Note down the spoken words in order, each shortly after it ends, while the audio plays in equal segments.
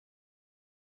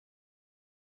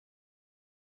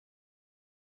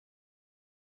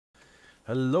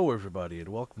Hello everybody and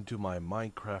welcome to my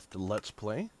Minecraft Let's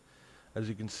Play. As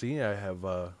you can see, I have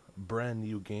a brand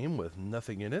new game with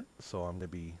nothing in it, so I'm going to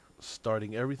be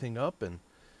starting everything up and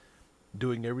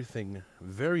doing everything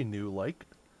very new like,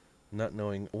 not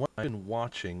knowing what I've been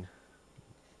watching.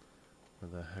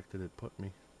 Where the heck did it put me?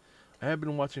 I have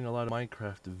been watching a lot of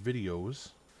Minecraft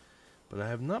videos, but I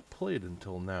have not played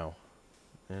until now.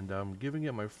 And I'm giving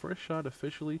it my first shot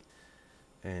officially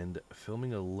and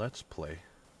filming a Let's Play.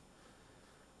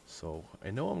 So,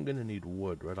 I know I'm going to need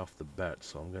wood right off the bat,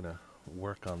 so I'm going to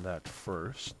work on that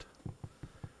first.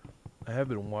 I have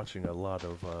been watching a lot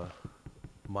of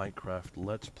Minecraft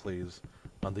Let's Plays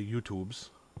on the YouTubes.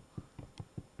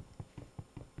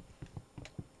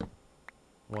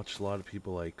 Watched a lot of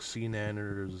people like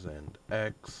CNanners and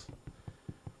X,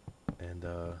 and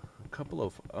a couple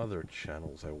of other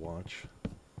channels I watch.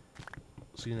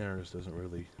 CNanners doesn't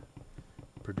really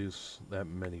produce that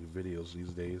many videos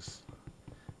these days.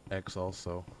 X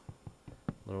also.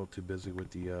 A little too busy with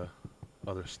the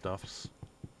other stuffs.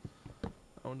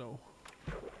 Oh no.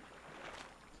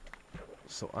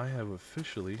 So I have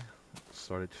officially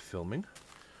started filming.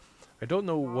 I don't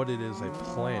know what it is I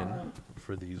plan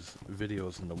for these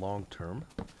videos in the long term,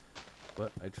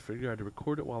 but I'd figure I'd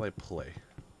record it while I play.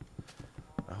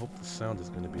 I hope the sound is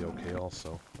going to be okay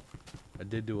also. I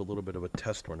did do a little bit of a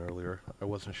test run earlier. I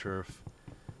wasn't sure if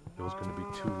it was going to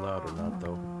be too loud or not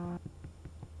though.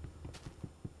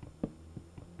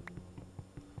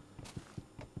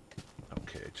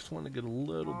 Okay, I just want to get a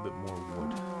little bit more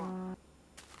wood.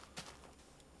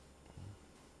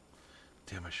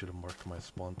 Damn, I should have marked my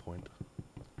spawn point.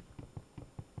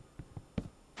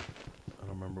 I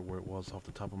don't remember where it was off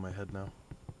the top of my head now.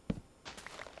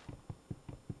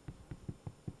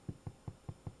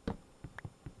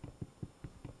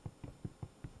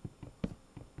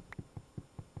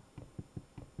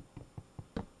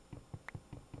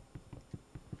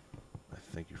 I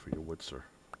thank you for your wood, sir.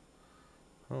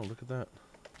 Oh, look at that.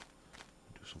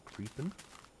 Do some creeping.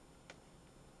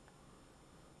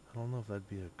 I don't know if that'd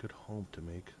be a good home to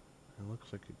make. It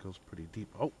looks like it goes pretty deep.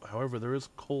 Oh, however, there is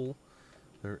coal.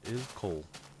 There is coal.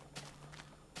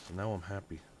 So now I'm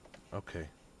happy. Okay.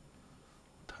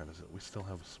 What time is it? We still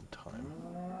have some time.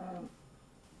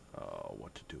 Oh,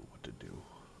 what to do, what to do.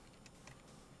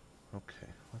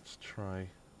 Okay, let's try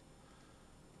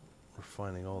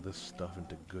refining all this stuff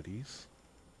into goodies.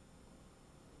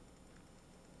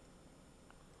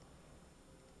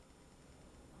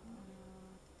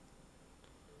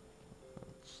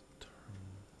 Let's turn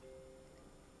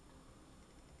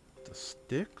the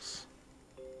sticks.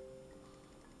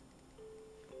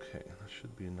 Okay, that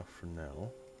should be enough for now.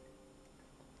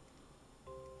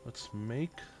 Let's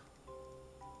make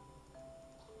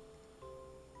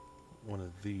one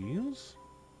of these.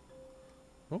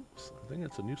 Oops, I think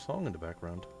it's a new song in the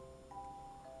background.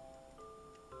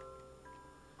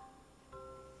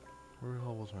 Where the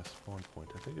hell was my spawn point?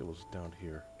 I think it was down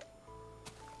here.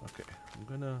 Okay, I'm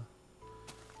gonna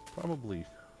probably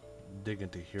dig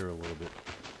into here a little bit.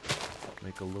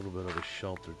 Make a little bit of a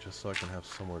shelter just so I can have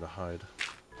somewhere to hide.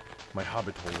 My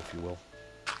hobbit hole, if you will.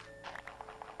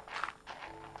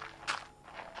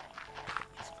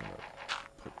 Just gonna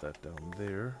put that down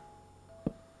there.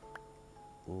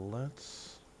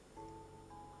 Let's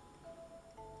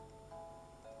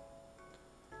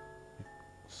make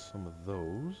some of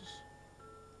those.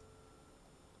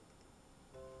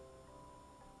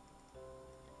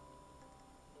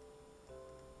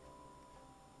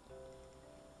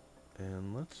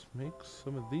 And let's make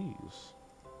some of these.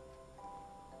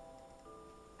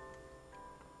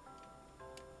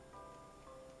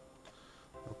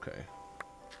 Okay.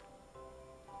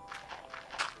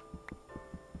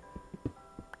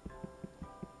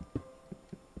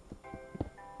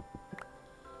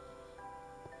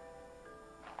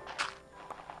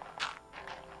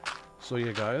 So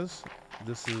yeah, guys,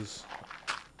 this is,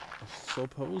 I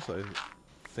suppose, I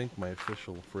think my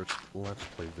official first Let's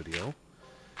Play video.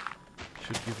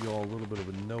 Should give you all a little bit of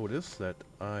a notice that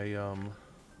I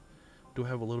do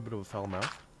have a little bit of a foul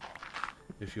mouth.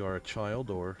 If you are a child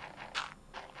or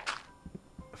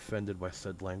offended by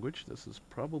said language, this is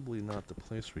probably not the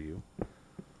place for you.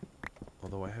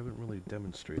 Although I haven't really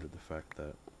demonstrated the fact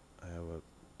that I have a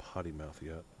potty mouth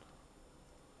yet.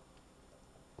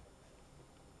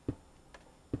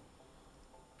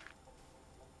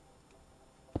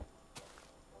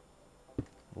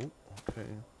 Oh, okay,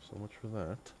 so much for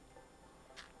that.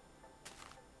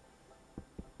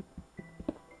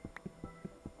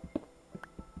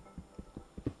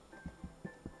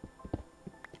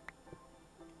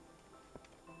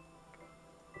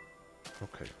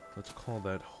 Okay, let's call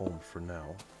that home for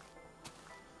now.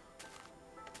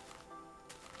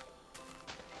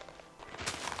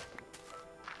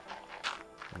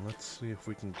 Let's see if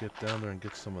we can get down there and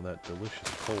get some of that delicious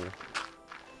coal.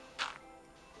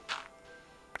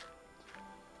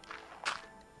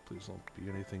 Please don't be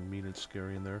anything mean and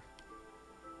scary in there.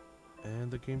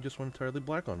 And the game just went entirely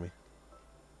black on me.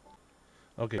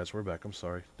 Okay guys, we're back. I'm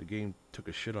sorry. The game took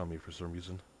a shit on me for some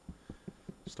reason.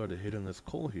 Started hitting this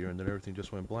coal here and then everything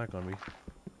just went black on me.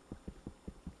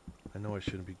 I know I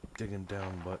shouldn't be digging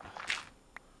down, but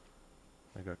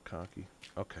I got cocky.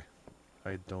 Okay.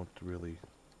 I don't really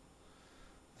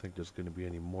think there's going to be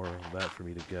any more of that for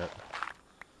me to get.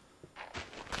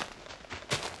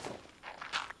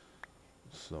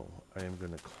 So, I am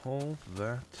going to call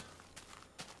that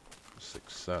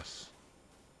success.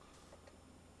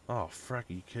 Oh, frack,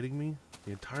 are you kidding me?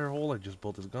 The entire hole I just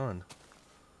built is gone.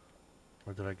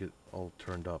 Or did I get all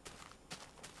turned up?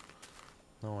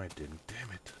 No, I didn't.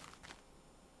 Damn it.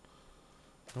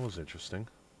 That was interesting.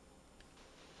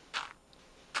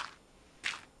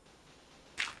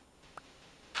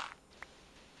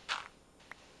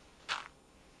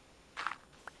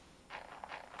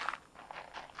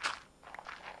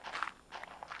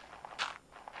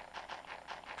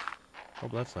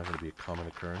 Hope that's not going to be a common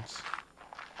occurrence.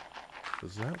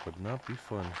 Because that would not be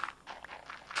fun.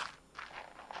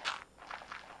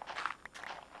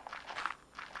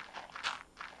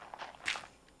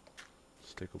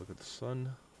 Let's take a look at the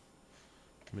sun.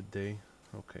 Midday.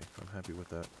 Okay, I'm happy with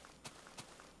that.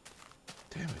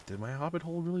 Damn it, did my hobbit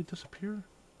hole really disappear?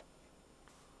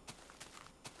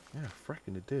 Yeah,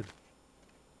 frickin' it did.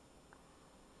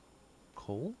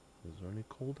 Coal? Is there any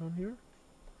coal down here?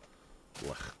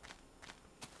 Blech.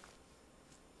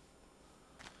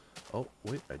 Oh,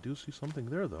 wait, I do see something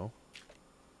there, though.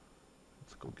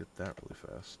 Let's go get that really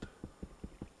fast.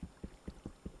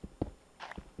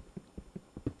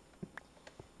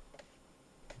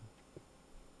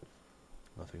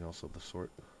 Nothing else of the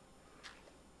sort.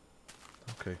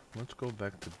 Okay, let's go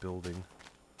back to building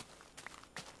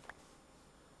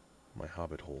my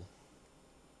hobbit hole.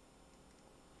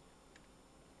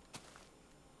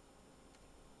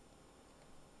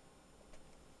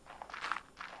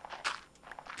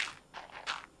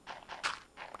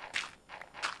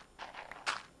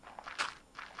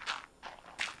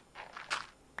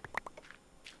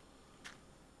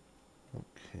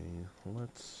 Okay,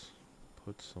 let's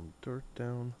put some dirt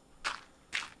down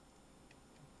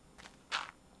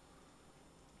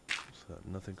so that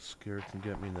nothing scary can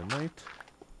get me in the night.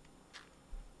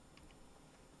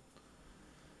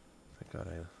 Thank God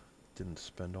I didn't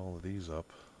spend all of these up.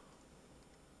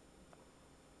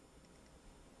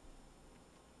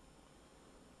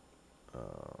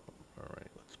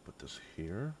 Alright, let's put this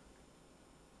here.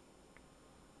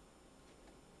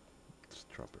 Let's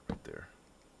drop it right there.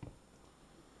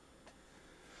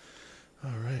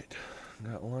 Alright,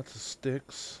 got lots of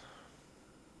sticks.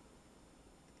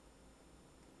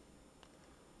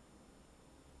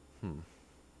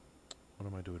 What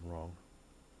am I doing wrong?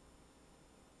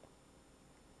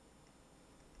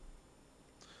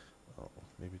 Oh,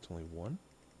 maybe it's only one?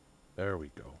 There we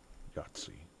go.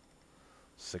 Yahtzee.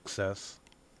 Success.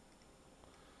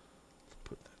 Let's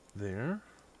put that there.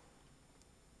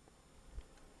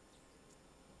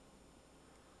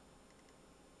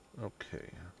 Okay.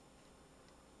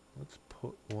 Let's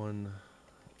put one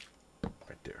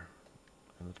right there.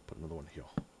 And let's put another one here.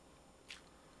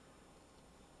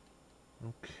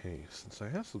 Okay, since I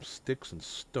have some sticks and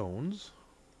stones,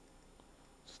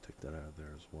 let's take that out of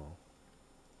there as well.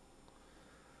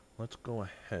 Let's go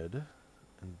ahead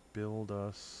and build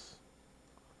us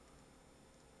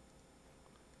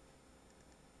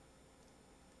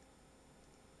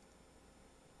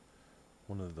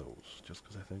one of those, just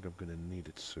because I think I'm going to need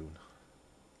it soon.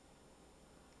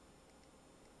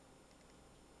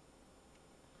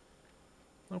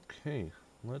 Okay,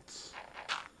 let's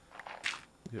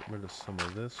get rid of some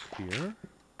of this here.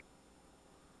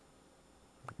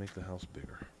 Make the house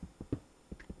bigger.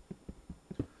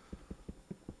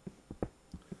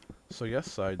 So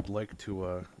yes, I'd like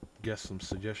to get some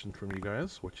suggestions from you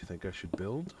guys, what you think I should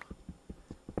build,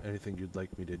 anything you'd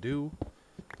like me to do.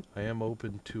 I am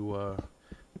open to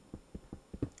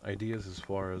ideas as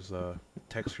far as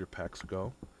texture packs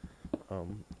go.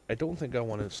 I don't think I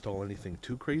want to install anything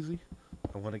too crazy.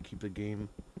 I want to keep the game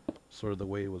sort of the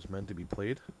way it was meant to be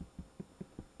played.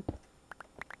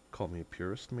 Call me a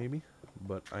purist, maybe.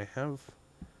 But I have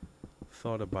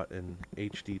thought about an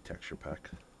HD texture pack.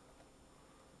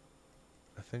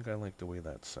 I think I like the way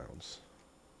that sounds.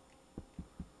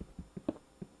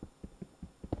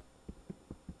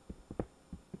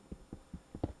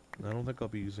 I don't think I'll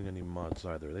be using any mods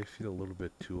either. They feel a little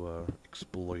bit too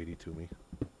exploity to me.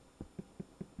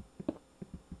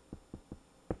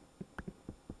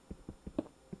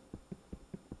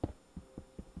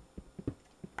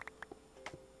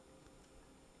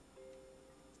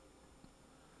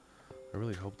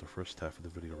 really hope the first half of the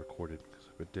video recorded, because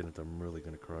if it didn't, I'm really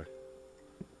gonna cry.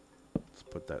 Let's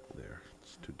put that there.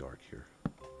 It's too dark here.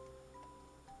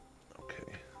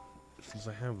 Okay. Since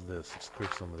I have this, let's clear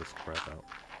some of this crap out.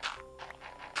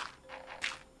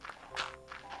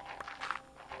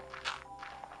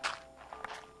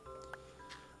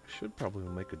 I should probably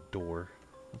make a door.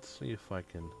 Let's see if I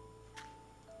can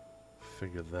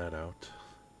figure that out.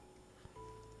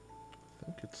 I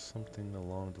think it's something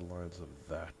along the lines of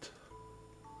that.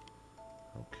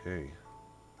 Okay.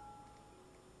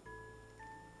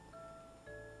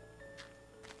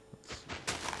 Let's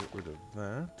get rid of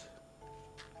that.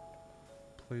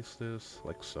 Place this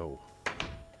like so.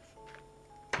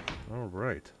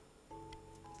 Alright.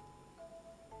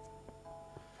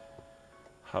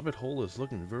 Hobbit hole is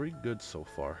looking very good so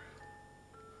far.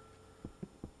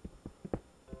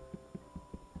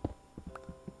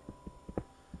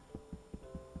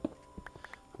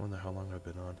 I wonder how long I've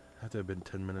been on. Had to have been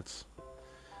 10 minutes.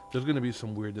 There's going to be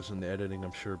some weirdness in the editing,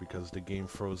 I'm sure, because the game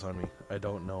froze on me. I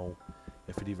don't know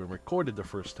if it even recorded the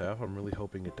first half. I'm really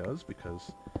hoping it does,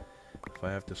 because if I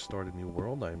have to start a new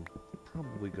world, I'm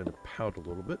probably going to pout a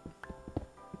little bit.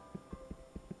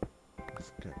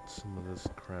 Let's get some of this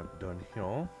crap done here.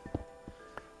 I'm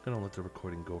going to let the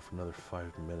recording go for another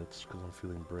 5 minutes, because I'm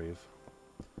feeling brave.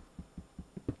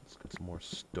 Let's get some more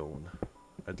stone.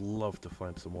 I'd love to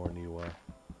find some more new,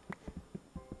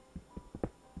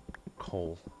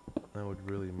 coal. That would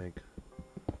really make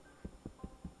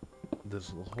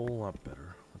this a whole lot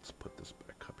better. Let's put this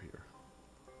back up here.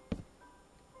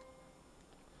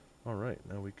 Alright,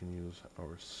 now we can use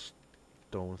our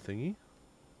stone thingy.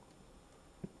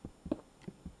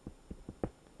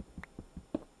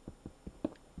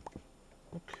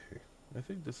 Okay, I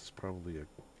think this is probably a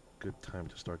good time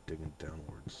to start digging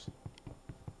downwards.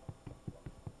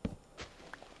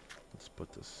 Let's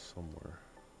put this somewhere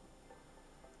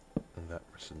in that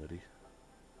vicinity.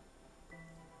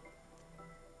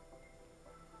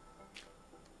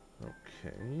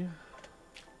 Okay.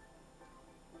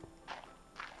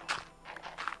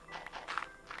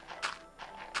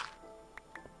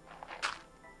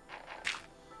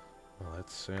 Well,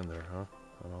 that's sand there, huh?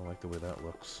 I don't like the way that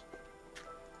looks.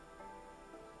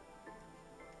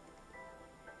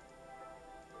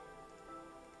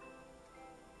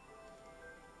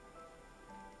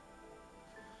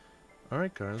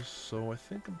 Alright guys, so I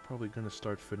think I'm probably going to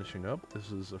start finishing up.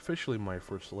 This is officially my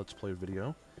first Let's Play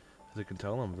video. As you can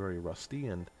tell, I'm very rusty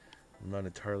and I'm not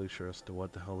entirely sure as to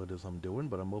what the hell it is I'm doing,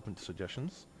 but I'm open to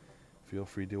suggestions. Feel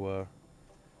free to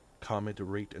comment,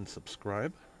 rate, and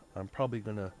subscribe. I'm probably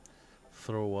going to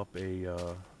throw up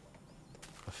a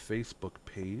Facebook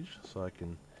page so I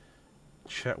can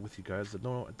chat with you guys. I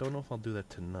don't know if I'll do that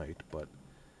tonight, but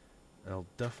I'll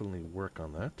definitely work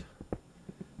on that.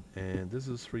 And this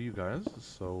is for you guys,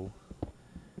 so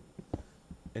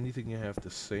anything you have to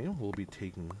say will be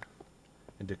taken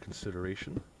into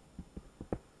consideration.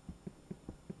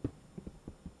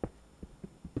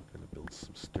 Gonna build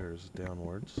some stairs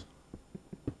downwards.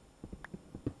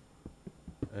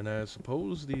 And I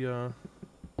suppose the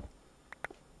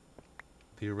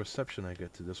reception I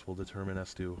get to this will determine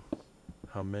as to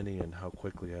how many and how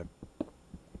quickly I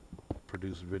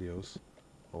produce videos.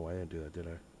 Oh, I didn't do that, did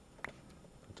I?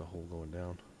 That's a hole going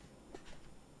down.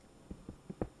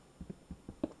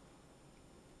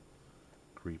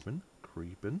 Creeping,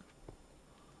 creeping.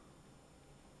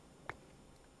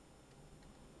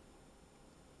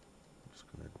 I'm just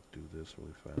gonna do this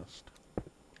really fast.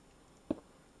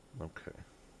 Okay.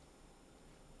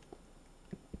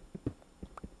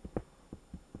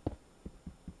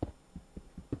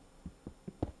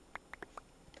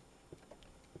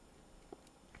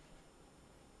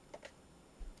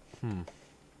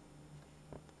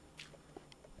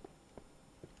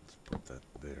 Let's put that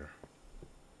there.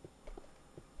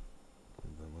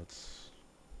 And then let's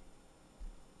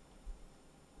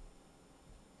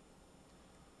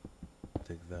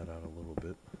take that out a little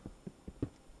bit.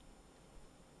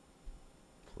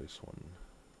 Place one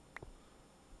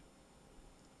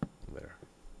there.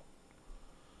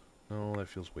 No, that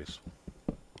feels wasteful.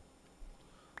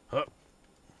 Huh.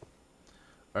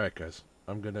 Alright guys,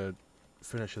 I'm gonna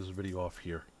finish this video off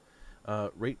here.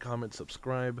 Rate, comment,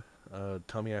 subscribe.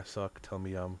 Tell me I suck. Tell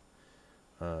me I'm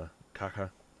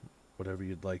caca. Whatever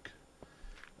you'd like.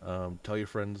 Tell your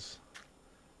friends.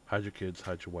 Hide your kids.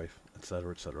 Hide your wife.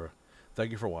 Etc. etc.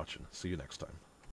 Thank you for watching. See you next time.